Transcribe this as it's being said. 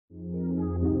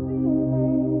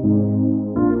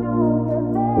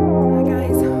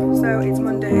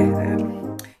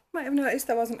have noticed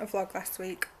there wasn't a vlog last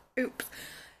week. Oops.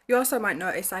 You also might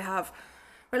notice I have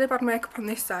really bad makeup on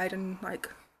this side and like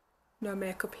no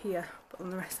makeup here, but on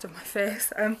the rest of my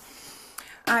face.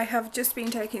 I have just been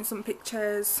taking some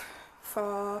pictures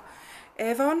for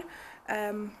Avon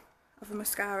of a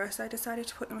mascara, so I decided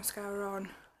to put the mascara on,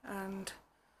 and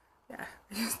yeah,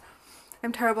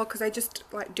 I'm terrible because I just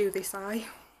like do this eye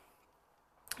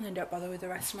and then don't bother with the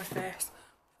rest of my face.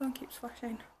 Phone keeps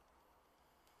flashing.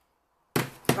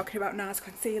 Talking about NARS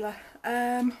concealer.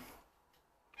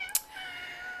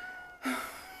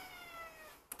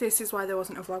 This is why there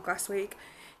wasn't a vlog last week.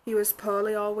 He was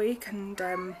poorly all week, and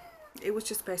it was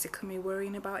just basically me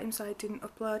worrying about him, so I didn't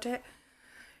upload it.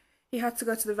 He had to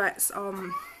go to the vets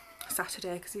on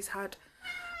Saturday because he's had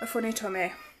a funny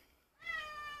tummy.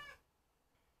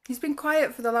 He's been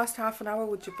quiet for the last half an hour,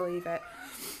 would you believe it?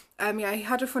 Yeah, he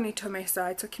had a funny tummy, so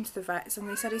I took him to the vets and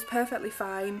they said he's perfectly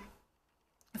fine.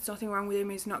 There's nothing wrong with him,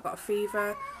 he's not got a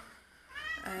fever,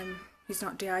 he's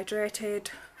not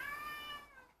dehydrated.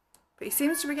 But he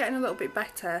seems to be getting a little bit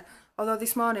better, although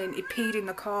this morning he peed in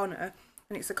the corner,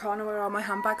 and it's the corner where all my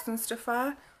handbags and stuff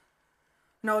are.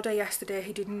 And all day yesterday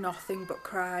he did nothing but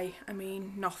cry. I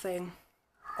mean, nothing.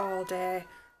 All day.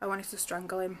 I wanted to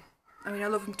strangle him. I mean, I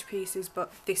love him to pieces,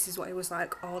 but this is what he was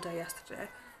like all day yesterday.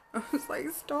 I was like,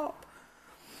 stop.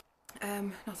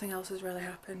 Nothing else has really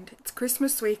happened. It's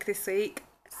Christmas week this week.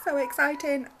 It's so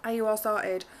exciting. Are you all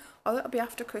sorted? Oh, it'll be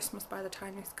after Christmas by the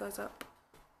time this goes up.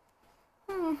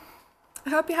 I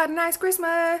hope you had a nice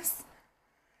Christmas.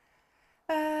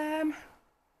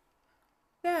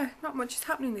 Yeah, not much is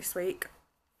happening this week.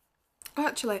 Oh,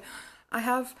 actually,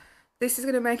 this is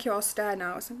going to make you all stare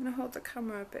now, so I'm going to hold the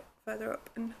camera a bit further up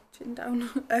and chin down.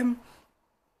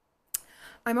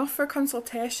 I'm off for a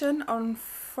consultation on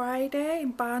Friday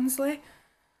in Barnsley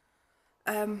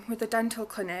with the dental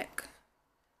clinic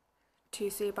to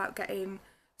see about getting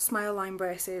smile line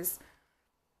braces,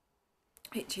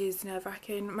 which is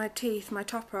nerve-wracking. My teeth, my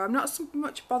top row, I'm not so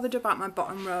much bothered about my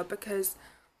bottom row because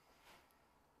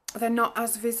they're not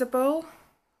as visible,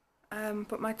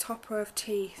 but my top row of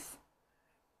teeth,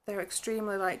 they're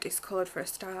extremely like discoloured for a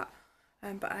start,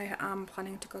 but I am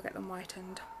planning to go get them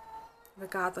whitened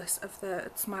regardless of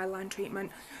the smile line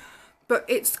treatment. But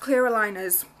it's clear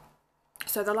aligners,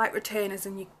 so they're like retainers,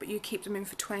 and you keep them in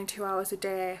for 22 hours a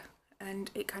day,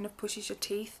 and it kind of pushes your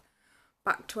teeth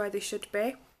back to where they should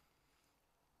be.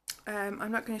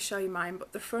 I'm not going to show you mine,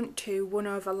 but the front two, one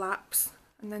overlaps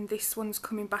and then this one's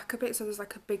coming back a bit, so there's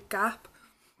like a big gap.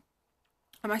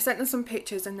 And I sent them some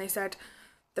pictures and they said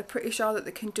they're pretty sure that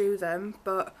they can do them,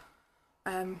 but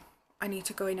I need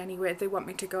to go in anyway. They want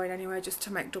me to go in anyway just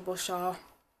to make double sure.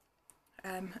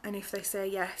 And if they say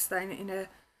yes, then in a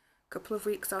couple of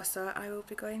weeks or so I will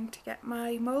be going to get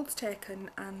my moulds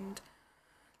taken and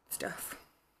stuff,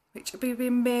 which would be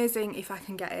amazing if I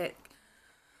can get it.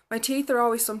 My teeth are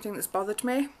always something that's bothered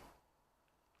me,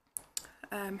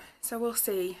 so we'll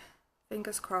see,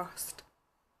 fingers crossed.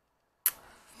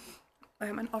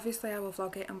 And obviously I will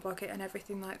vlog it and blog it and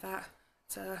everything like that.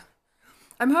 So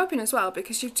I'm hoping as well,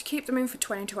 because you have to keep them in for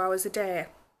 22 hours a day,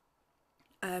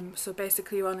 so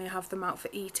basically you only have them out for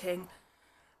eating,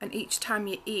 and each time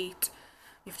you eat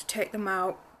you have to take them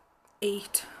out,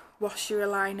 eat, wash your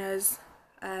aligners,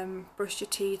 brush your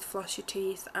teeth, floss your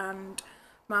teeth and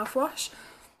mouthwash.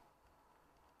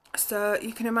 So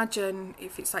you can imagine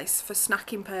if it's like for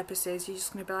snacking purposes, you're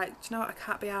just going to be like, do you know what, I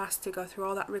can't be asked to go through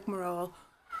all that rigmarole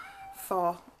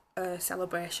for a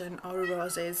celebration or a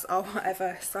roses or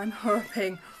whatever. So I'm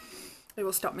hoping it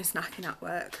will stop me snacking at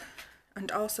work and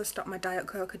also stop my Diet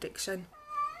Coke addiction,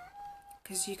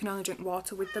 because you can only drink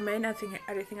water with them in. I think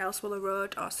anything else will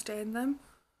erode or stain them.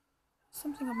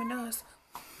 Something on my nose.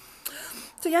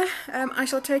 So yeah, I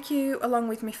shall take you along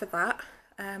with me for that.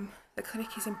 The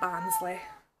clinic is in Barnsley.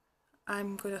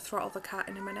 I'm going to throttle the cat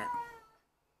in a minute.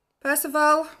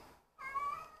 Percival!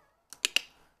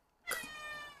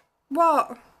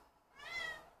 What?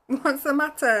 What's the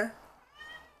matter?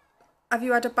 Have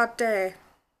you had a bad day?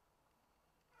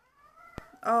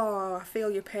 Oh, I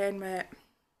feel your pain, mate.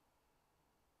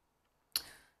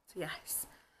 So yes,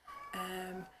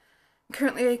 I'm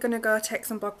currently going to go take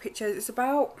some blog pictures. It's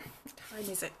about, what time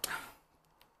is it?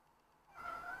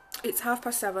 It's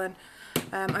 7:30.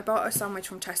 I bought a sandwich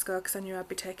from Tesco because I knew I'd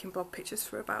be taking blog pictures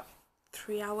for about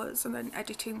 3 hours and then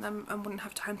editing them and wouldn't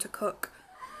have time to cook.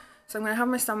 So I'm going to have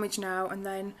my sandwich now and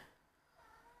then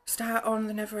start on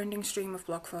the never-ending stream of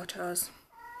blog photos.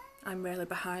 I'm really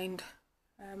behind.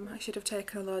 I should have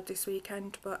taken a load this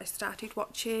weekend, but I started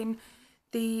watching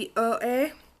the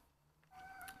OA.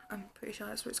 I'm pretty sure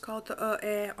that's what it's called, the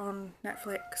OA on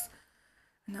Netflix,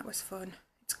 and that was fun.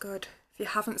 It's good. If you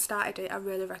haven't started it, I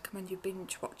really recommend you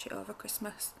binge watch it over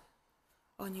Christmas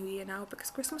or New Year now,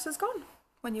 because Christmas is gone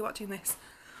when you're watching this.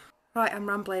 Right, I'm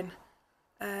rambling.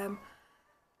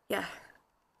 Yeah.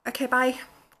 Okay, bye.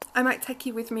 I might take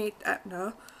you with me.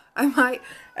 No, I might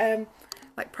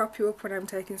like prop you up when I'm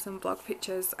taking some vlog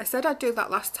pictures. I said I'd do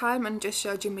that last time and just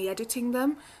showed you me editing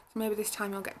them. So maybe this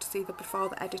time you'll get to see the before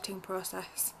the editing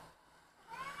process.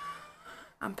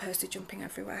 And Percy jumping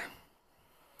everywhere.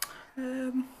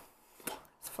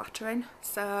 It's flattering.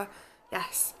 So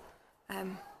yes.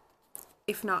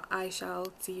 If not, I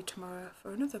shall see you tomorrow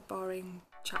for another boring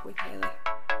chat with Hayley.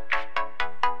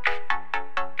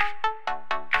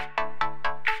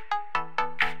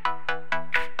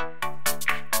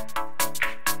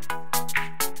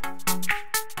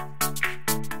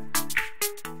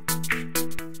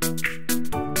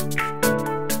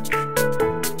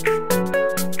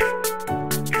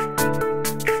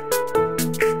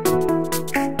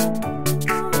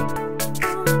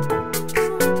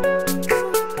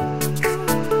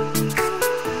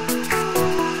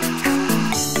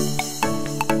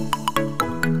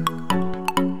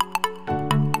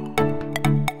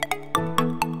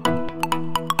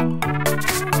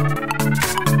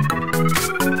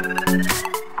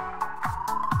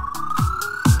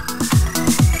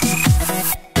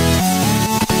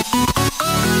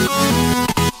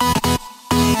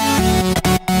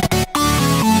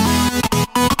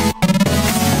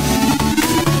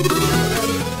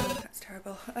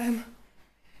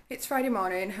 It's Friday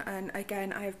morning, and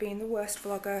again I have been the worst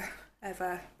vlogger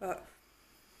ever, but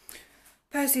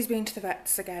Percy's been to the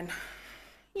vets again.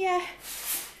 Yeah.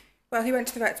 Well, he went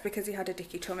to the vets because he had a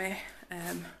dicky tummy.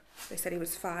 They said he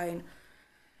was fine,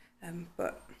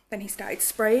 but then he started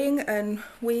spraying and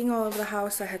weeing all over the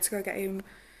house, so I had to go get him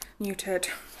neutered.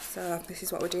 So this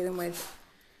is what we're dealing with.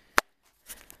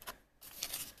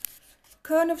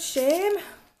 Cone of shame.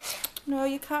 No,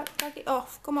 you can't drag it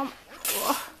off. Come on.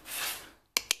 Oh.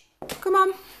 Come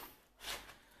on.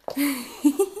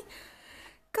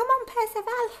 Come on,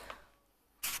 Percival.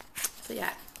 So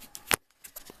yeah,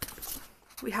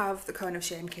 we have the cone of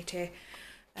shame kitty.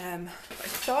 But I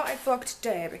thought I'd vlog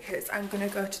today because I'm going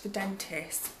to go to the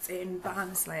dentist in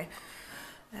Barnsley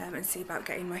and see about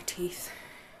getting my teeth,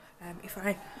 if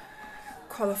I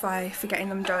qualify for getting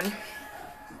them done.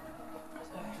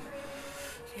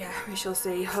 Yeah, we shall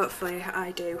see. Hopefully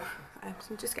I do.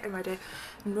 So I'm just getting ready.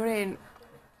 I'm running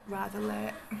rather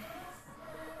late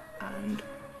and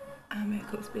our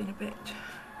makeup's been a bit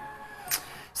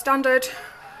standard.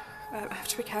 I have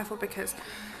to be careful because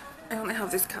I only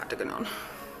have this cardigan on.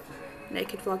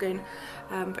 Naked vlogging.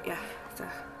 But yeah, so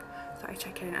I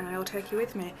check in and I'll take you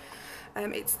with me.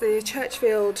 It's the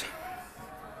Churchfield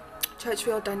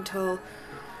dental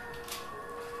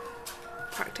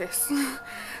practice. I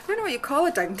don't know what you call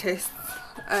a dentist.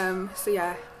 So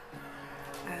yeah,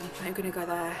 I'm gonna go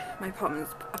there. My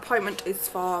appointment is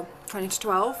for 20 to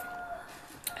 12.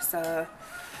 So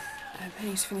I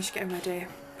need to finish getting ready,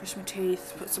 brush my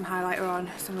teeth, put some highlighter on,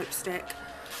 some lipstick,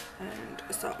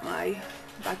 and sort my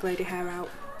bag lady hair out.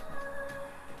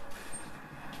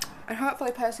 And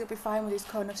hopefully Percy will be fine with his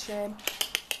cone of shame.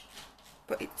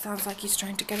 But it sounds like he's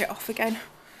trying to get it off again.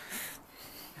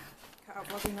 Cut out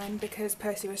vlogging then because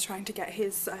Percy was trying to get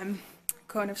his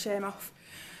cone of shame off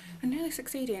and nearly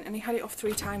succeeding, and he had it off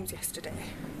 3 times yesterday.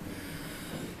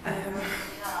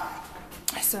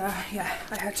 So yeah,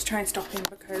 I had to try and stop him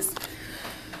because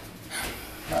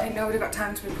I know we've got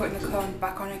time to be putting the cone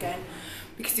back on again,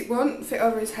 because it won't fit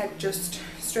over his head just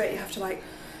straight. You have to like,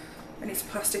 and it's a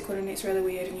plastic one and it's really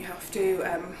weird, and you have to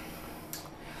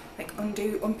like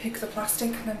unpick the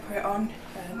plastic and then put it on.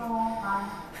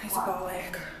 It's a ball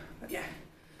ache, but yeah.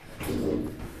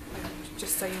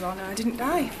 Just so you all know, I didn't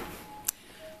die.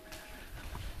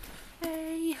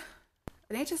 Hey,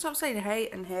 I need to stop saying hey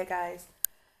and hey guys.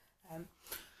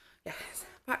 Yeah,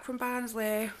 back from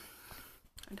Barnsley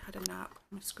and had a nap.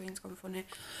 My screen's gone funny.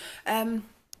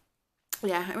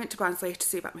 Yeah, I went to Barnsley to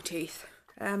see about my teeth.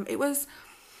 It was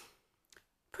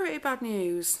pretty bad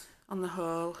news on the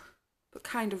whole, but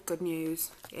kind of good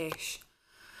news-ish.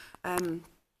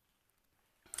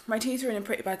 My teeth are in a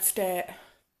pretty bad state,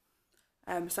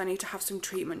 so I need to have some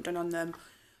treatment done on them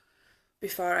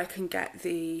before I can get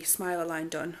the smiler line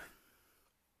done,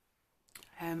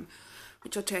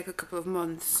 which will take a couple of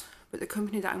months. But the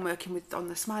company that I'm working with on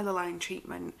the smiler line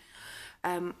treatment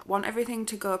want everything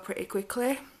to go pretty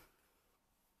quickly.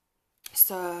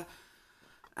 So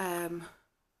I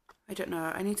don't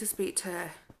know, I need to speak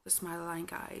to the smiler line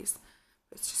guys.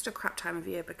 It's just a crap time of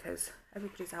year because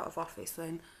everybody's out of office,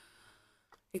 and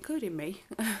including me,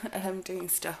 doing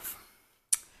stuff.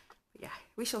 But yeah,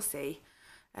 we shall see.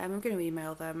 I'm going to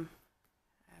email them.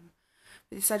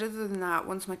 But they said other than that,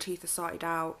 once my teeth are sorted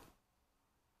out,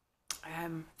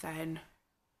 then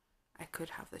I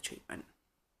could have the treatment.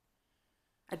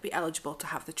 I'd be eligible to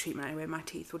have the treatment anyway, my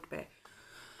teeth would be.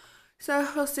 So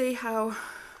we'll see how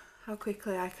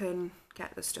quickly I can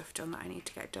get the stuff done that I need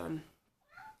to get done.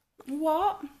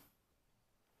 What?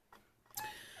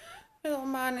 My little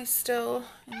man is still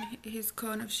in his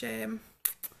cone of shame.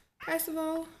 First of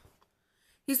all,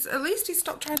 at least he's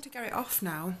stopped trying to get it off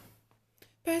now.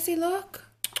 Percy, look.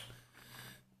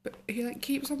 But he like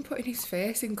keeps on putting his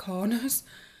face in corners,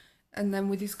 and then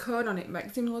with his cone on, it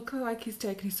makes him look like he's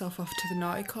taking himself off to the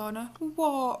naughty corner.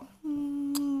 What?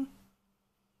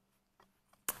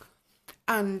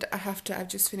 And I've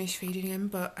just finished feeding him,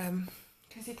 but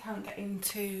because he can't get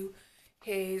into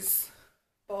his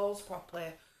balls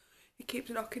properly, he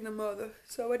keeps knocking them over.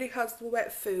 So when he has the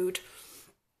wet food,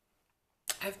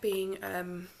 I've been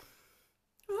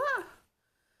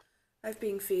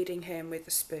feeding him with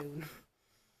a spoon.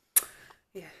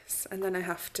 Yes, and then I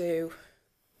have to.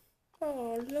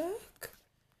 Oh look!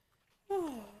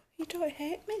 Oh, you don't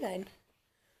hate me then.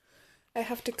 I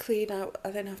have to clean out.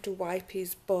 I then have to wipe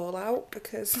his bowl out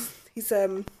because he's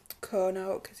cone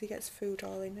out because he gets food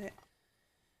all in it.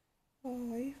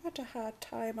 Oh, you've had a hard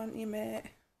time, haven't you, mate?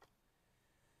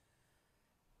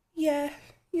 Yeah,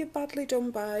 you're badly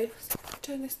done by.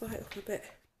 Turn this light up a bit.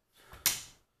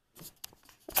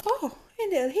 Oh, a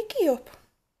little hickey up.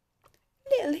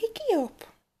 Little hickey up.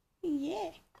 Yeah.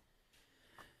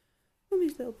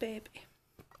 Mummy's little baby.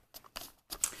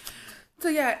 So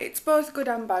yeah, it's both good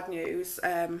and bad news.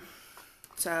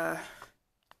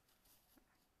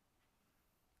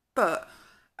 But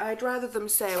I'd rather them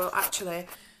say, well, actually,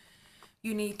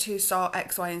 you need to sort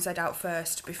X, Y, and Z out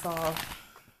first before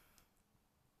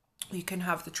you can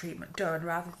have the treatment done,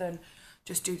 rather than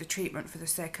just do the treatment for the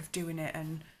sake of doing it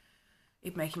and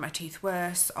it making my teeth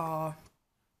worse or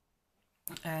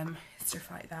stuff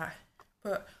like that.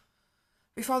 But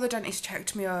before the dentist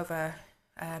checked me over,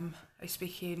 I was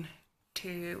speaking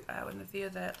to one of the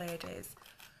other ladies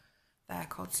there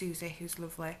called Susie, who's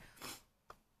lovely.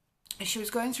 And she was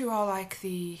going through all like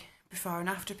the before and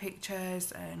after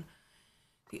pictures and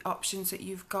the options that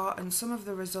you've got, and some of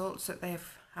the results that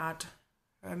they've had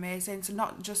are amazing. So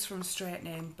not just from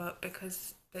straightening, but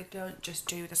because they don't just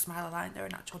do the smile line, they're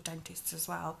an actual dentist as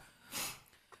well.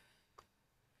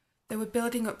 They were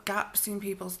building up gaps in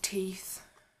people's teeth,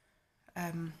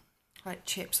 like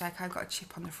chips. Like I've got a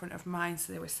chip on the front of mine,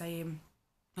 so they were saying,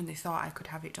 and they thought I could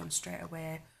have it done straight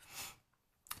away,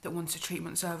 that once the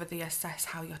treatment's over, they assess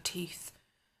how your teeth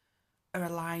are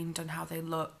aligned and how they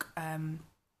look. Then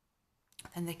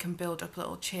they can build up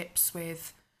little chips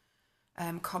with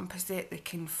composite. They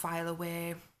can file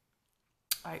away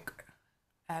like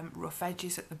rough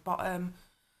edges at the bottom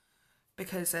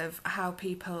because of how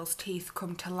people's teeth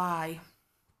come to lie.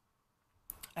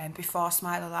 Before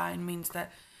smile line means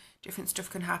that different stuff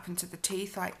can happen to the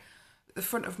teeth. Like the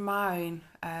front of mine,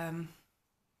 the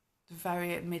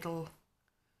very middle,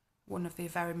 one of the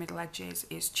very middle edges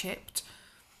is chipped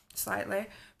slightly,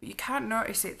 but you can't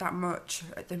notice it that much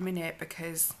at the minute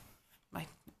because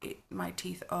my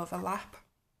teeth overlap.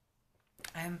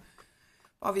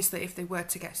 Obviously, if they were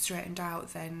to get straightened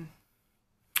out, then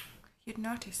you'd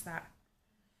notice that.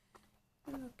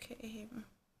 Look at him.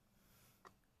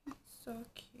 He's so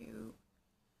cute.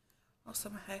 Also,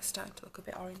 my hair's starting to look a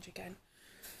bit orange again.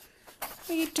 What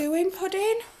are you doing,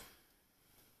 Pudding?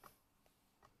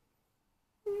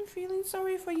 Are you feeling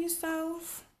sorry for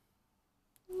yourself?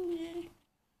 Yeah.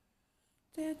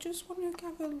 I just want to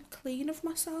have a clean of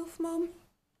myself, Mum.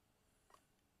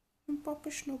 And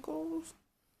Papa Snuggles.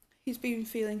 He's been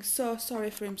feeling so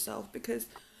sorry for himself because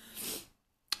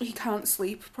he can't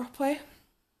sleep properly.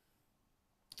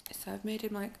 So I've made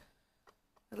him like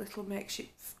a little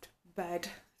makeshift bed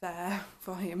there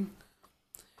for him.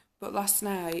 But last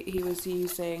night he was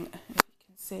using, if you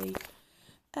can see,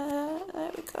 there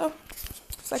we go.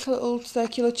 It's like a little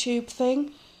circular tube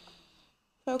thing.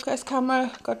 Focus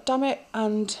camera, god damn it.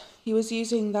 And he was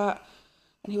using that,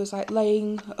 and he was like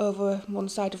laying over one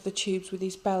side of the tubes with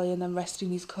his belly and then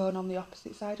resting his cone on the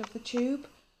opposite side of the tube.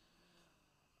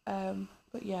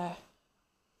 But yeah,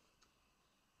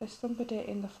 there's somebody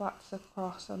in the flats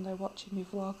across and they're watching me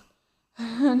vlog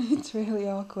and it's really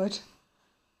awkward.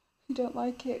 You don't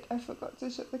like it? I forgot to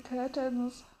shut the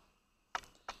curtains.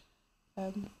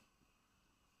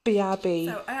 BRB.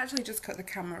 So I actually just cut the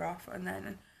camera off, and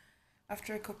then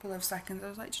after a couple of seconds I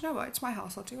was like, do you know what, it's my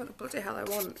house, I'll do what the bloody hell I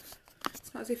want.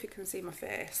 It's not as if you can see my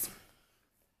face.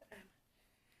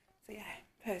 So yeah,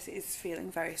 Percy is feeling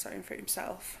very sorry for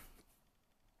himself.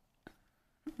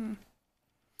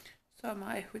 So am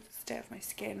I with the state of my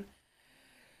skin.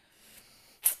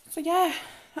 So yeah,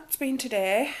 that's been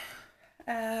today.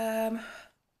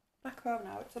 Back home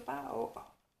now, it's about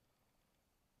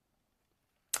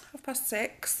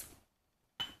 6:30.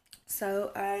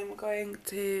 So I'm going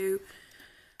to,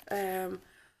 I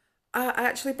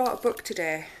actually bought a book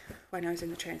today when I was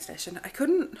in the train station. I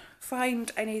couldn't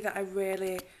find any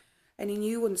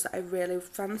new ones that I really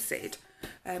fancied.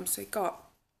 So I got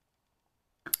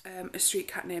A Street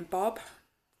Cat Named Bob,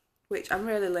 which I'm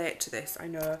really late to this, I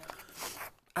know.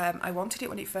 I wanted it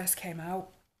when it first came out.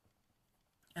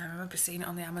 I remember seeing it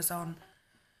on the Amazon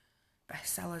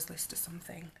bestsellers list or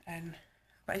something,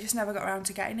 but I just never got around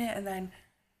to getting it. And then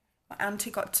my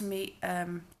auntie got to meet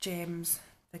James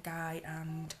the guy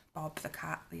and Bob the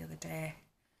cat the other day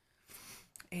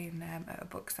at a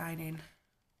book signing,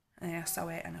 and then I saw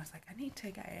it and I was like, I need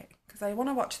to get it because I want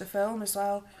to watch the film as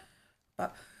well,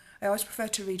 but I always prefer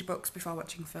to read books before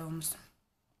watching films.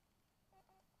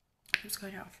 Who's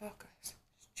going out of focus?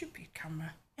 Stupid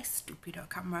camera. A stupido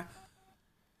camera.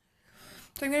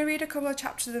 So I'm going to read a couple of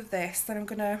chapters of this, then I'm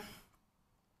going to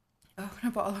open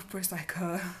a bottle of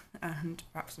Prosecco and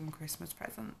wrap some Christmas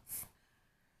presents.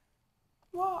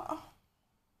 What?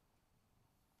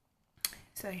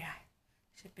 So yeah,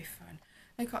 should be fun.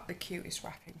 I got the cutest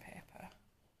wrapping paper.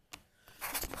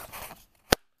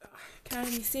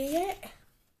 Can you see it?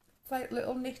 It's like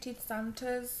little knitted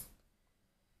Santas.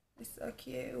 It's so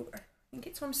cute. I think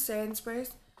it's from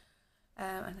Sainsbury's.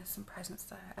 And there's some presents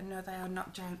there. I know they are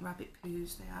not giant rabbit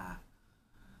poos, they are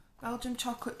Belgian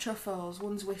chocolate truffles.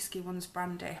 One's whiskey, one's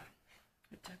brandy,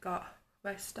 which I got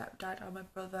my stepdad or my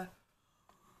brother.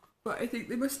 But I think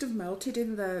they must have melted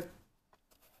in the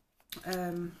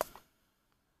in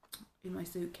my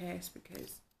suitcase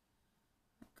because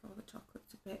all the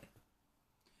chocolate's a bit.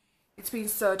 It's been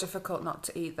so difficult not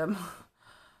to eat them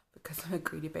because I'm a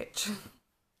greedy bitch.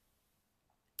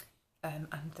 And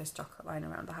there's chocolate lying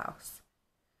around the house.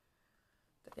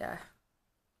 But yeah,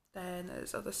 then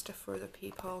there's other stuff for other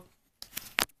people.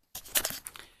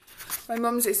 My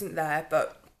mum's isn't there,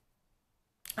 but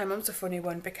my mum's a funny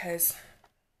one because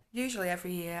usually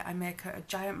every year I make her a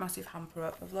giant massive hamper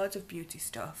up of loads of beauty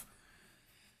stuff.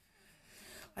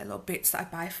 Like little bits that I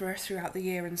buy for her throughout the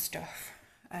year and stuff.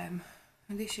 And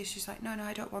this year she's like, no,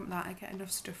 I don't want that. I get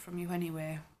enough stuff from you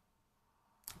anyway.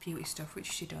 Beauty stuff,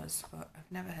 which she does, but I've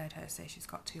never heard her say she's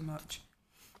got too much.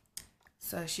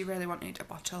 So she really wanted a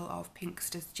bottle of Pics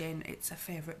gin. It's her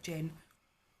favourite gin.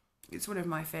 It's one of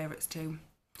my favourites too.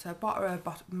 So I bought her a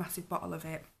massive bottle of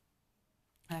it.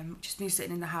 Just been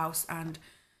sitting in the house and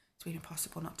it's been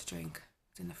impossible not to drink.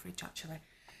 It's in the fridge actually.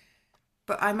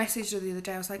 But I messaged her the other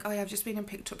day. I was like, oh yeah, I've just been and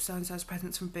picked up so-and-so's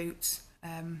presents from Boots.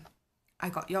 I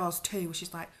got yours too.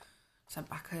 She's like, sent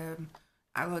back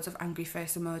loads of angry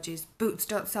face emojis. Boots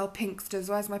don't sell Pinksters.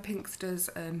 Where's my Pinksters?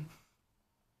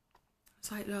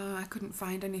 It's like, no, I couldn't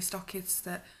find any stockists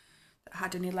that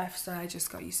had any left, so I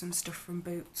just got you some stuff from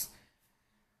Boots.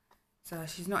 So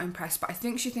she's not impressed, but I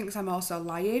think she thinks I'm also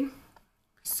lying.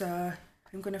 So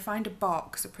I'm going to find a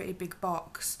box, a pretty big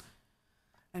box,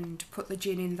 and put the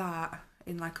gin in that,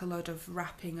 in like a load of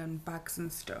wrapping and bags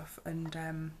and stuff. And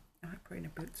I might put it in a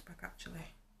Boots bag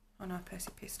actually. Oh no, Percy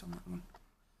pissed on that one.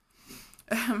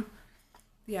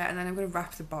 Yeah, and then I'm going to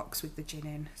wrap the box with the gin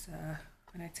in, so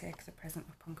when I take the present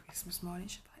up on Christmas morning,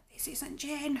 she'll be like, this isn't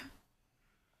gin.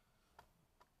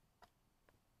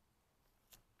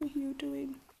 What are you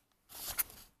doing?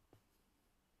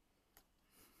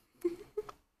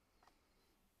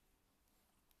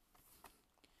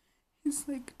 His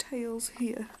like tail's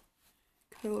here,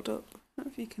 curled up. I don't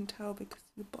know if you can tell because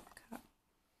of the black hat.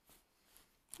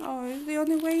 Oh, the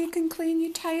only way you can clean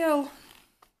your tail.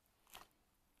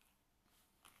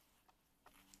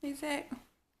 Is it?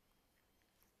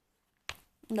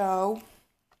 No.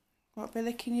 Won't be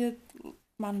licking your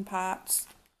man parts.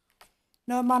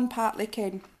 No man part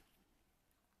licking.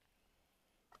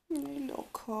 You little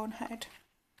cornhead.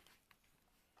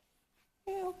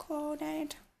 Little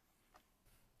cornhead.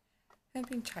 I've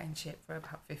been chatting shit for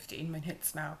about 15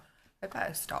 minutes now. I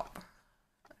better stop.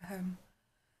 I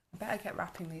better get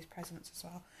wrapping these presents as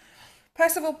well.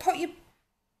 Percival, put your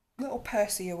little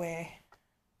Percy away.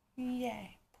 Yeah.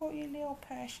 Put your little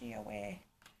Percy away.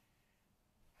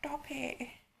 Stop it.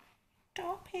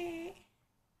 Stop it.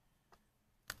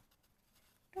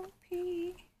 Stop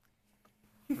it.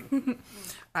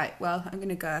 Right, well, I'm going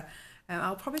to go.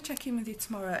 I'll probably check in with you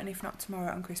tomorrow, and if not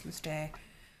tomorrow, on Christmas Day.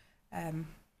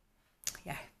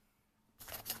 Yeah.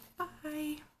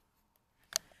 Bye.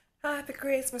 Happy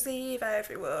Christmas Eve,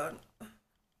 everyone.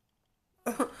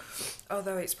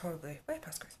 Although it's probably way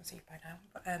past Christmas Eve by now.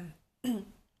 But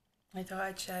I thought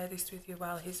I'd share this with you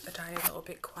while he's a tiny little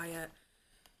bit quiet.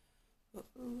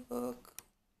 Look,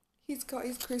 he's got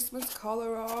his Christmas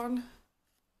collar on.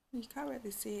 You can't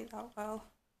really see it that well.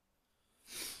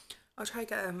 I'll try to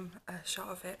get a shot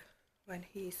of it when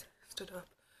he's stood up.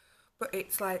 But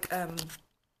it's like a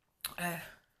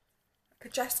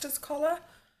jester's collar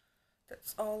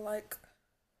that's all like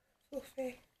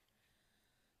fluffy.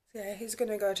 So yeah, he's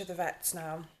gonna go to the vets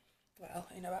now. Well,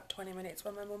 in about 20 minutes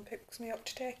when my mum picks me up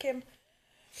to take him.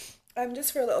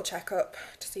 Just for a little checkup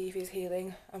to see if he's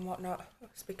healing and whatnot. Oh,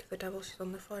 speak of the devil, she's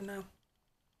on the phone now.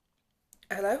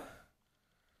 Hello?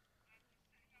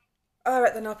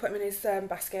 Alright then, I'll put him in his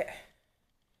basket.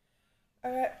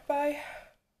 Alright, bye.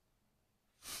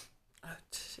 Oh,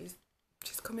 she's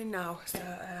coming now, so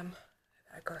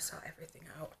I gotta sort everything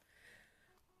out.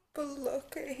 But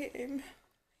look at him.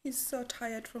 He's so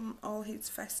tired from all his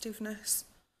festiveness.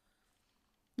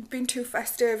 Been too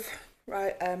festive.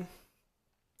 Right,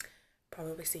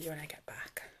 probably see you when I get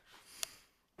back.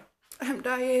 I'm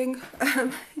dying.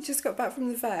 I just got back from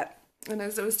the vet, and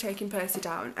as I was taking Percy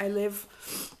down, I live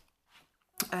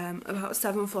about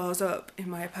 7 floors up in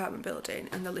my apartment building,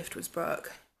 and the lift was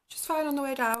broke. Just fine on the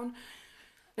way down.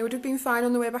 It would have been fine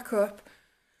on the way back up,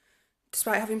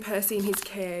 despite having Percy in his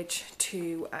cage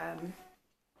to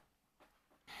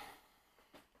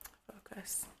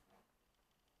focus.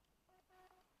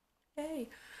 Yay.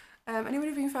 And it would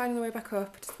have been fine on the way back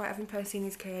up, despite having Percy in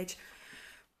his cage.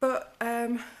 But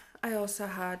I also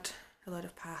had a load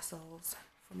of parcels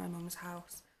from my mum's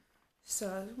house.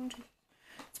 So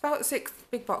it's about 6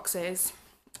 big boxes.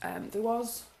 There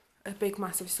was a big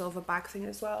massive silver bag thing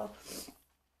as well.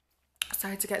 So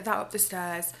I had to get that up the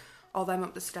stairs, all them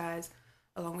up the stairs,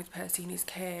 along with Percy in his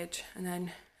cage. And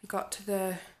then I got to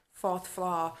the 4th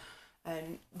floor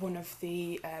and one of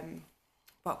the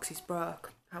boxes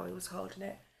broke, how he was holding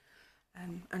it.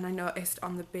 And I noticed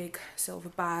on the big silver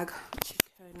bag, which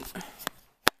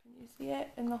can you see it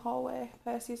in the hallway?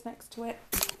 Percy's next to it.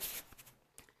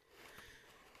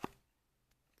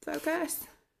 Focus.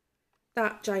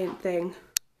 That giant thing.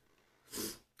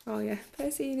 Oh yeah,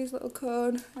 Percy in his little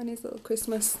cone and his little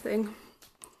Christmas thing.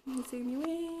 Let me zoom you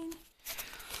in.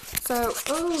 So,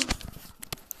 oh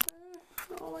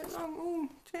wait,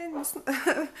 twins.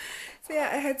 So yeah,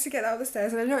 I had to get that up the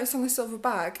stairs, and I noticed on the silver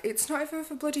bag, it's not even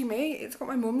for bloody me, it's got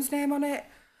my mum's name on it.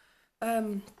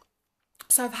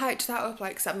 So I've hiked that up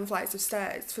like 7 flights of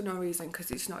stairs for no reason, because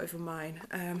it's not even mine.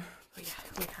 But yeah,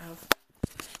 we have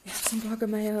some blogger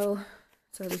mail.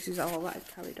 So this is all that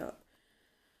I've carried up.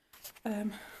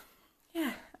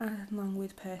 Yeah, along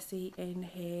with Percy in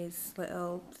his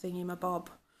little thingy-my-bob.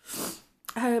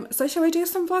 So shall we do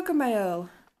some blogger mail?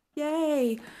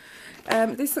 Yay!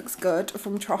 This looks good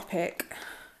from Tropic.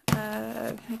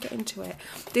 Can I get into it?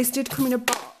 This did come in a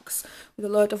box with a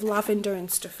load of lavender and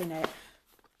stuff in it,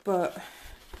 but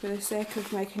for the sake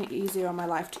of making it easier on my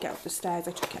life to get up the stairs,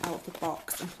 I took it out of the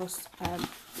box, and plus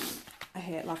I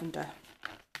hate lavender.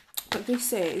 But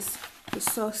this is the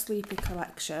So Sleepy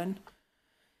collection.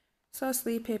 So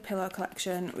Sleepy pillow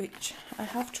collection, which I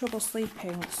have trouble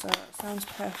sleeping, so it sounds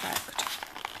perfect.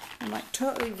 I'm like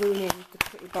totally ruining the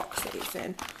pretty box that it's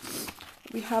in.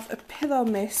 We have a pillow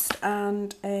mist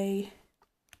and a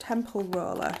temple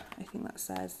roller, I think that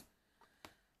says.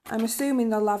 I'm assuming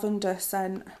the lavender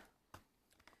scent.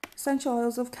 Essential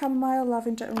oils of chamomile,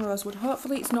 lavender and rosewood.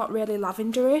 Hopefully it's not really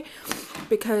lavendery,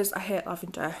 because I hate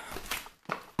lavender.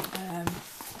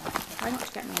 Try not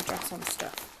to get my address on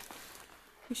stuff.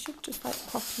 You should just like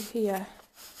pop you here.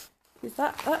 Is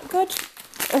that good?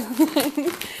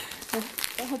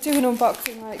 I'll do an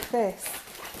unboxing like this.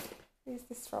 Who's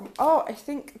this from? Oh, I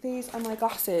think these are my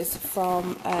glasses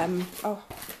from, oh,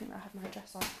 I think I had my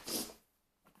address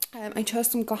on. I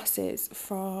chose some glasses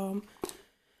from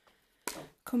a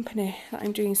company that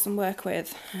I'm doing some work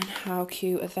with, and how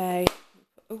cute are they?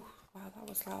 Oh, wow, that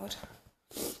was loud.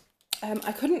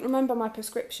 I couldn't remember my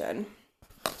prescription.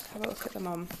 Have a look at them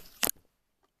on.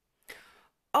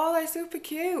 Oh, they're super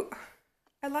cute.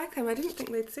 I like them. I didn't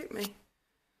think they'd suit me.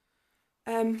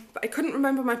 But I couldn't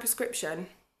remember my prescription.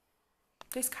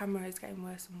 This camera is getting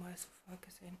worse and worse for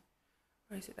focusing.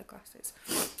 Or is it the glasses?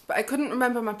 But I couldn't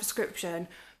remember my prescription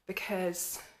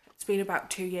because it's been about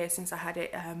 2 years since I had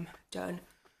it done.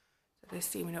 So they're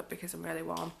steaming up because I'm really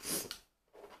warm.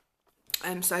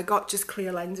 So I got just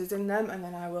clear lenses in them, and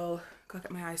then I will go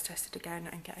get my eyes tested again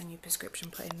and get a new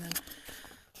prescription put in them.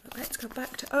 But let's go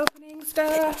back to opening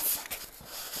stuff.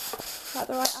 At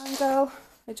the right angle.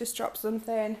 I just dropped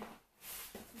something.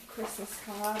 Christmas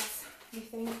cards,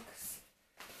 methinks.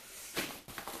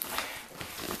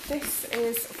 This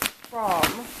is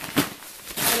from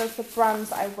one of the brands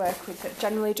that I work with that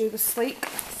generally do the sleek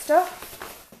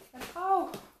stuff. And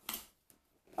oh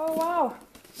wow.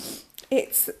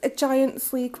 It's a giant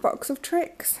sleek box of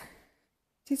tricks.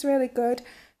 It is really good.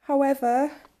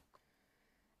 However,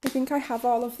 I think I have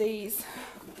all of these.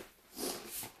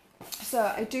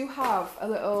 So I do have a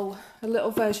little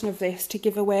version of this to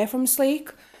give away from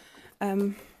Sleek.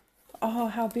 Oh,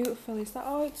 how beautiful is that?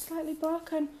 Oh, it's slightly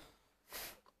broken.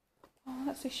 Oh,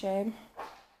 that's a shame.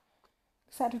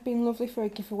 Because that'd have been lovely for a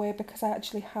giveaway because I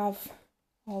actually have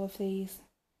all of these.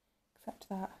 Except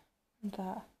that and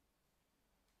that.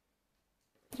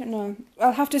 I don't know.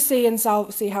 I'll have to see and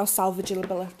see how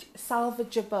salvageable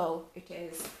it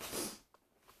is.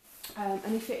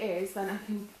 And if it is, then I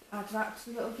can add that to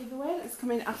the little giveaway that's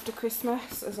coming after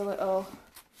Christmas as a little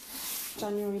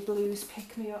January blues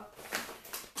pick-me-up.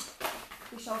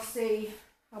 We shall see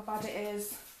how bad it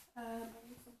is.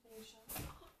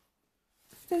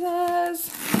 Scissors!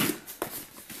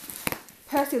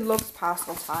 Percy loves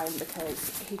parcel time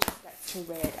because he just gets to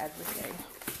raid everything.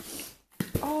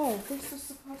 Oh, this was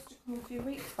supposed to come a few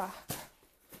weeks back.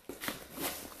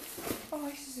 Oh,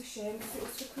 this is a shame because it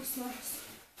was for Christmas.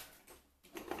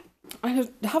 I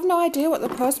have no idea what the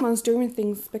postman's doing with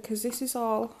things because this is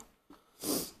all,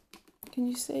 can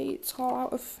you see, it's all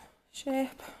out of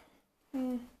shape.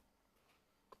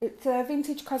 It's a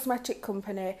vintage cosmetic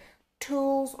company,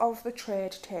 Tools of the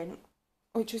Trade tin,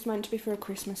 which was meant to be for a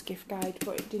Christmas gift guide,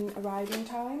 but it didn't arrive in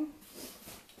time.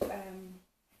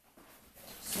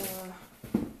 So,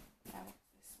 yeah,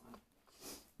 what's this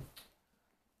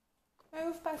one?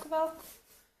 Move, Percival.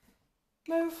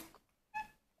 Move.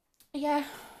 Yeah.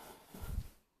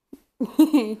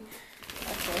 Okay,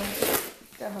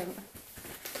 don't.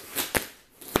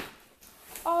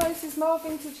 Oh, this is more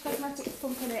vintage cosmetics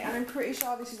company, and I'm pretty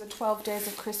sure this is a 12 days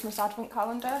of Christmas advent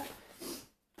calendar,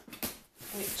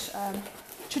 which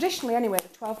traditionally anyway, the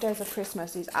 12 days of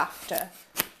Christmas is after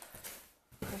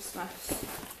Christmas.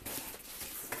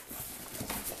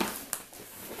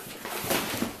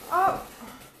 Oh,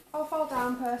 I'll fall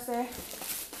down, Percy.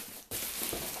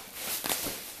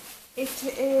 It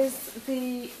is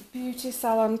the beauty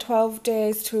salon 12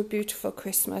 Days to a Beautiful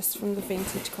Christmas from the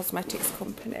Vintage Cosmetics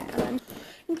Company. And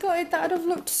I'm gutted that would have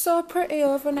looked so pretty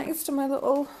over next to my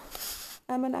little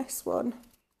M&S one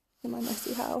in my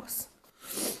messy house.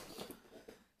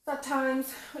 Sad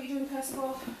times. What are you doing,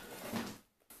 Percival?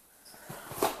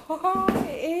 Oh,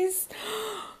 it is.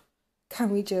 Can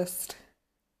we just...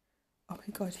 Oh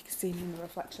my god, you can see me in the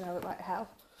reflection. I look like hell.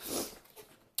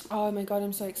 Oh my god,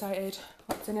 I'm so excited.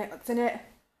 What's in it? What's in it?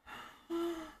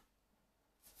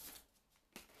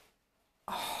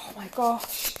 Oh my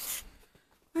gosh.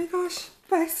 My gosh,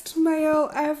 best mail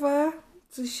ever.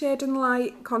 It's a Shade and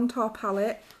Light contour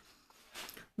palette,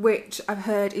 which I've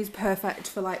heard is perfect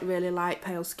for like really light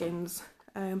pale skins.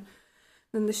 Then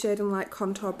the Shade and Light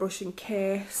contour brush and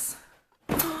case.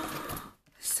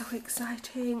 So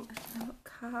exciting. A little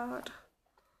card.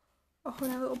 Oh,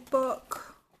 and a little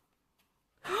book.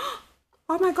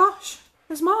 Oh my gosh,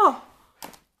 there's more.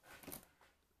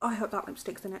 Oh, I hope that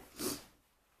lipstick's in it.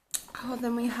 Oh,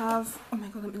 then we have, oh my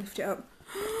god, let me lift it up.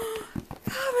 Oh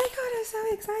my god, I'm so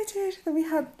excited. Then we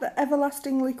had the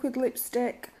Everlasting Liquid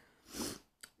Lipstick,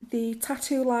 the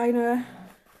Tattoo Liner,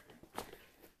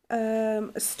 a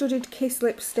Studded Kiss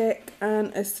Lipstick,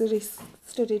 and a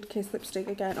Studded Kiss Lipstick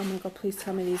again. Oh my god, please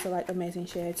tell me these are like amazing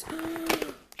shades.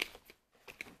 What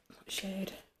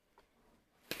shade?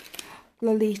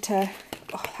 Lolita.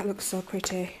 Oh, that looks so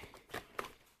pretty.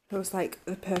 It was like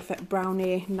the perfect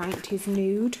brownie 90s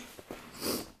nude.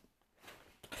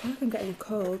 I feel like I'm getting a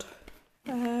cold.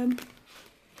 Then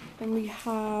we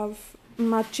have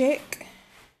Magic.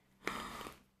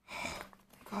 Oh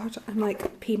god, I'm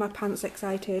like pee my pants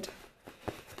excited.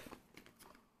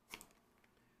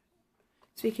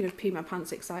 Speaking of pee my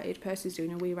pants excited, Percy's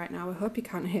doing a wee right now. I hope you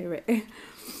can't hear it.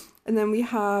 And then we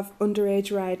have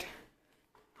Underage Red,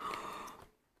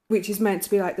 which is meant to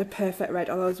be like the perfect red,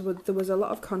 although there was a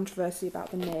lot of controversy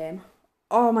about the name.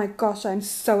 Oh my gosh, I'm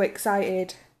so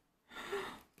excited.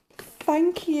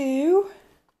 Thank you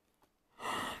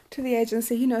to the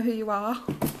agency, you know who you are.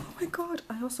 Oh my god,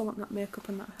 I also want that makeup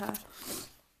and that hair.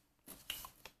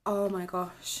 Oh my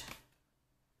gosh.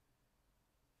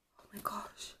 Oh my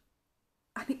gosh.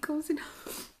 And it comes in...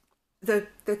 The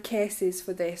cases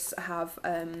for this have,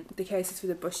 the cases for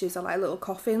the brushes are like little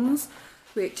coffins,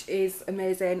 which is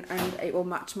amazing, and it will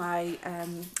match my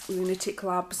Lunatic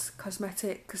Labs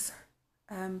Cosmetics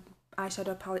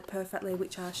eyeshadow palette perfectly,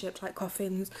 which are shaped like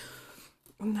coffins.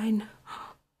 And then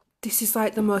this is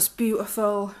like the most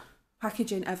beautiful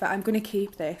packaging ever. I'm going to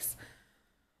keep this.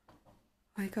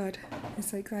 My god, I'm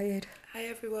so excited. Hi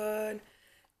everyone,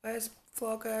 where's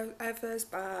vlogger Ever's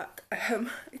back. I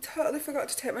totally forgot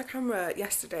to take my camera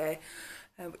yesterday,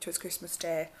 which was Christmas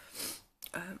Day.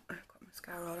 I've got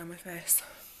mascara all on my face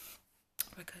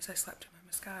because I slept in my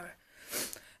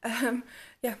mascara.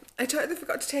 Yeah, I totally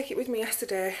forgot to take it with me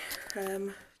yesterday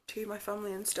to my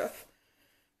family and stuff.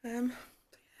 Yeah,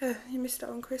 you missed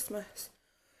out on Christmas.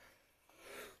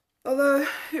 Although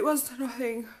it was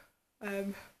nothing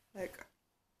like,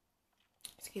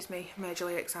 excuse me,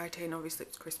 majorly exciting. Obviously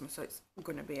it's Christmas, so it's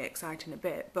going to be exciting a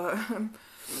bit, but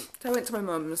so I went to my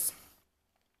mum's,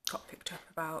 got picked up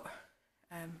about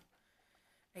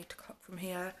 8 o'clock from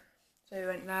here, so we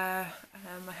went there.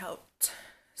 I helped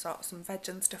sort some veg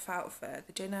and stuff out for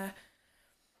the dinner.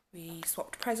 We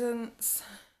swapped presents.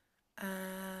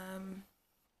 I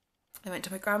went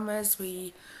to my grandma's.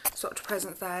 We swapped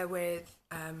presents there with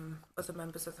other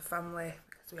members of the family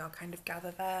because we all kind of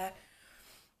gather there.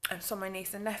 I saw my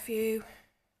niece and nephew,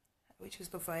 which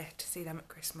was lovely to see them at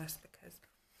Christmas because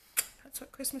that's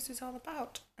what Christmas is all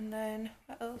about. And then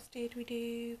what else did we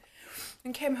do?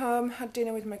 And came home, had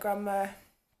dinner with my grandma,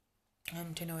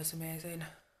 and dinner was amazing.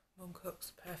 Mum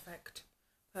cooks perfect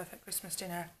Christmas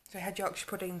dinner. So we had Yorkshire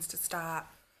puddings to start,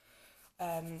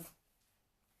 and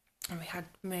we had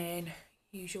main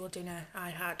usual dinner. I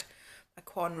had a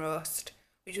corn roast,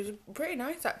 which was pretty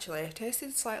nice actually. It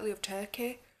tasted slightly of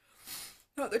turkey.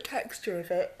 Not the texture of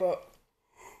it, but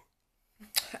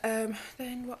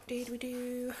then what did we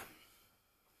do?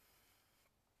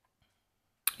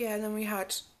 Yeah, and then we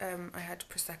had I had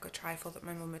prosecco trifle that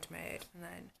my mum had made, and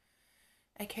then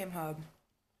I came home,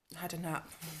 had a nap.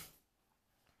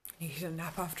 Needed a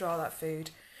nap after all that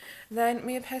food. And then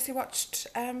me and Percy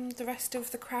watched the rest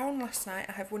of The Crown last night.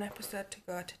 I have one episode to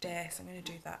go today, so I'm going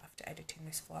to do that after editing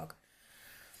this vlog.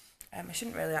 I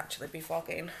shouldn't really actually be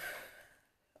vlogging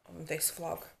on this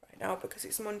vlog right now because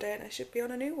it's Monday and I should be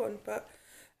on a new one, but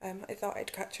I thought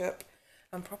I'd catch up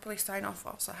and properly sign off.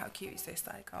 Also, how cute is this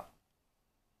that I got?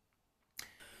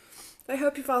 I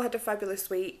hope you've all had a fabulous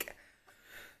week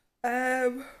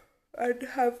and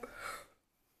have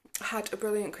had a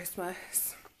brilliant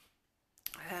Christmas.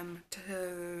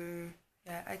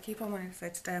 Yeah, I keep on wanting to say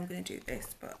today I'm going to do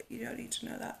this, but you don't need to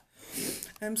know that.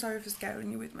 I'm sorry for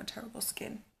scaring you with my terrible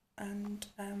skin and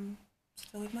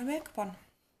still with my makeup on.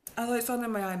 Although it's only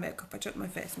my eye makeup, I took my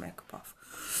face makeup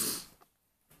off.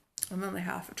 I'm only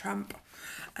half a tramp.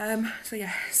 So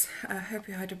yes, I hope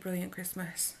you had a brilliant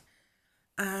Christmas.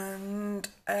 And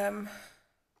yeah,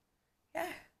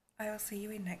 I will see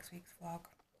you in next week's vlog,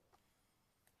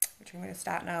 which I'm going to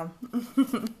start now.